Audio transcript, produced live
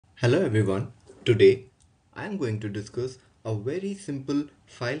Hello everyone. Today I am going to discuss a very simple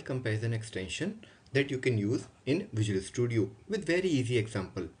file comparison extension that you can use in Visual Studio with very easy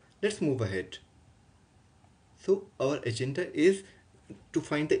example. Let's move ahead. So our agenda is to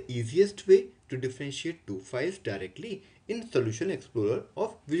find the easiest way to differentiate two files directly in Solution Explorer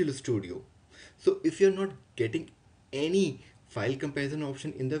of Visual Studio. So if you're not getting any file comparison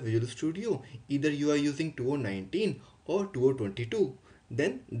option in the Visual Studio, either you are using 2019 or 2022,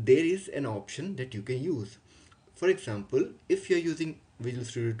 then there is an option that you can use. For example, if you're using Visual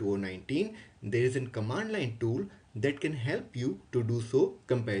Studio 2019, there is a command line tool that can help you to do so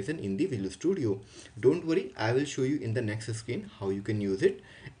comparison in the Visual Studio. Don't worry, I will show you in the next screen how you can use it.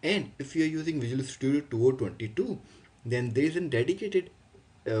 And if you are using Visual Studio 2022, then there is a dedicated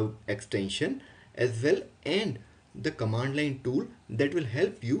extension as well and the command line tool that will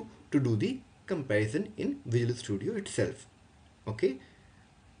help you to do the comparison in Visual Studio itself.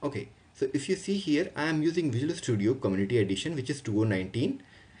 Okay, so if you see here, I am using Visual Studio Community Edition, which is 2019.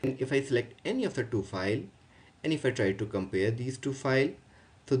 And if I select any of the two files, and if I try to compare these two files,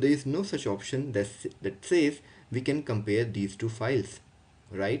 so there is no such option that says we can compare these two files,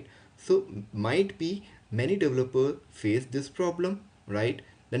 right? So might be many developers face this problem, right?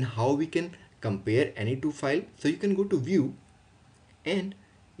 Then how we can compare any two files? So you can go to View, and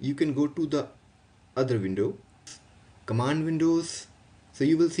you can go to the other window, command windows. So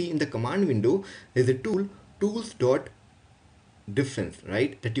you will see in the command window there's a tool, tools dot difference,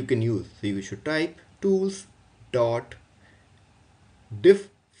 right, that you can use. So you should type tools dot diff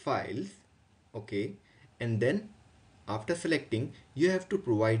files, okay, and then after selecting you have to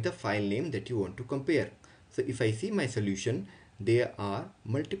provide the file name that you want to compare. So if I see my solution, there are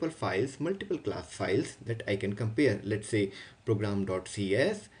multiple files, multiple class files that I can compare. Let's say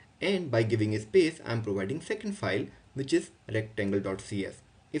program.cs, and by giving a space I'm providing second file which is rectangle.cs.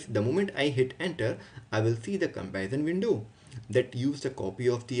 If the moment I hit enter, I will see the comparison window that use the copy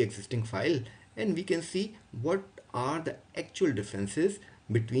of the existing file, and we can see what are the actual differences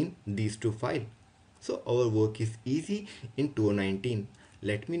between these two files. So our work is easy in 2019.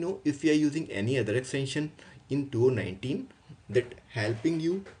 Let me know if you are using any other extension in 2019 that helping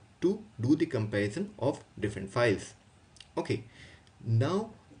you to do the comparison of different files. Okay, now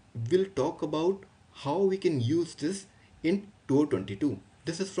we'll talk about how we can use this in 2022.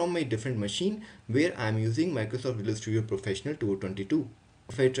 This is from my different machine where I am using Microsoft Visual Studio Professional 2022.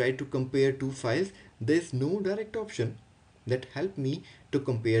 If I try to compare two files, there is no direct option that help me to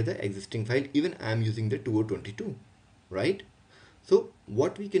compare the existing file, even I am using the 2022, right? So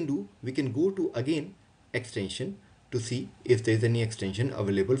what we can do, we can go to again extension to see if there is any extension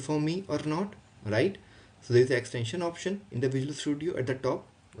available for me or not, right? So there is the extension option in the Visual Studio at the top.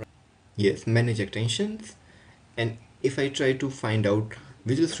 Yes, manage extensions. And if I try to find out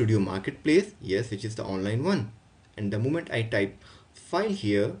Visual Studio Marketplace, yes, which is the online one, and the moment I type file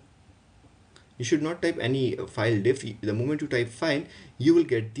here, you should not type any file diff. The moment you type file, you will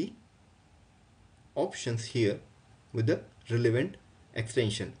get the options here with the relevant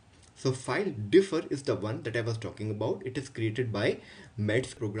extension. So FileDiffer is the one that I was talking about. It is created by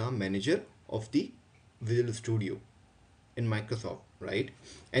Mets Program Manager of the Visual Studio in Microsoft, right?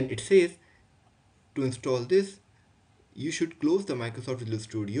 And it says to install this, you should close the Microsoft Visual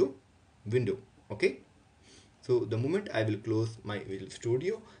Studio window. Okay, so the moment I will close my Visual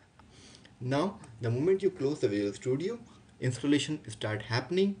Studio, now the moment you close the Visual Studio, installation start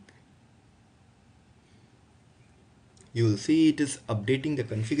happening. You will see it is updating the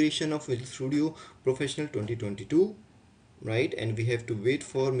configuration of Visual Studio Professional 2022, right? And we have to wait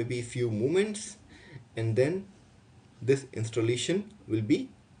for maybe a few moments, and then this installation will be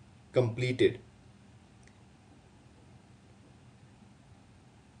completed.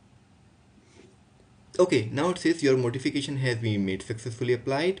 Okay, now it says your modification has been made successfully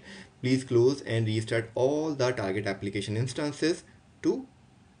applied. Please close and restart all the target application instances to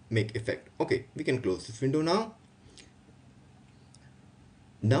make effect. Okay, we can close this window now.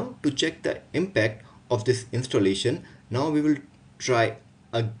 Now to check the impact of this installation, now we will try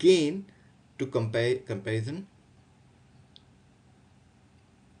again to compare comparison.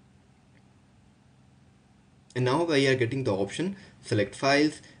 And now we are getting the option select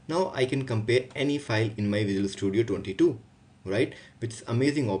files. Now I can compare any file in my Visual Studio 22, right? Which is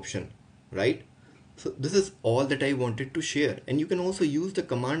amazing option, right? So this is all that I wanted to share, and you can also use the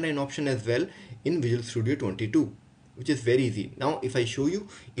command line option as well in Visual Studio 22, which is very easy. Now if I show you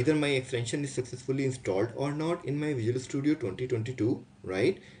either my extension is successfully installed or not in my Visual Studio 2022,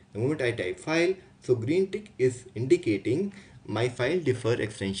 right? The moment I type file, so green tick is indicating my FileDiffer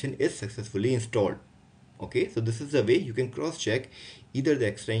extension is successfully installed. Okay, so this is the way you can cross check either the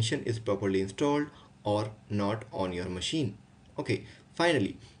extension is properly installed or not on your machine. Okay,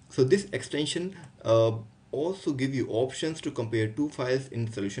 finally, so this extension also give you options to compare two files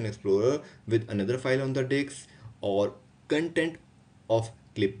in Solution Explorer with another file on the disk, or content of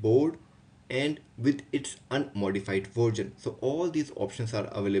clipboard and with its unmodified version. So all these options are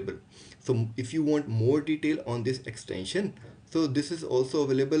available. So if you want more detail on this extension, so this is also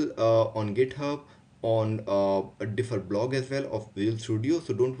available on GitHub, on a different blog as well of Visual Studio.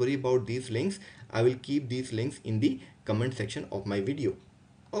 So don't worry about these links. I will keep these links in the comment section of my video.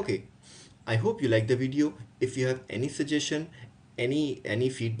 Okay, I hope you like the video. If you have any suggestion, any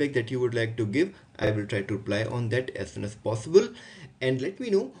feedback that you would like to give, I will try to reply on that as soon as possible. And let me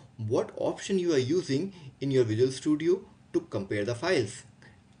know what option you are using in your Visual Studio to compare the files.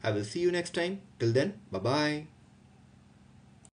 I will see you next time. Till then, bye bye.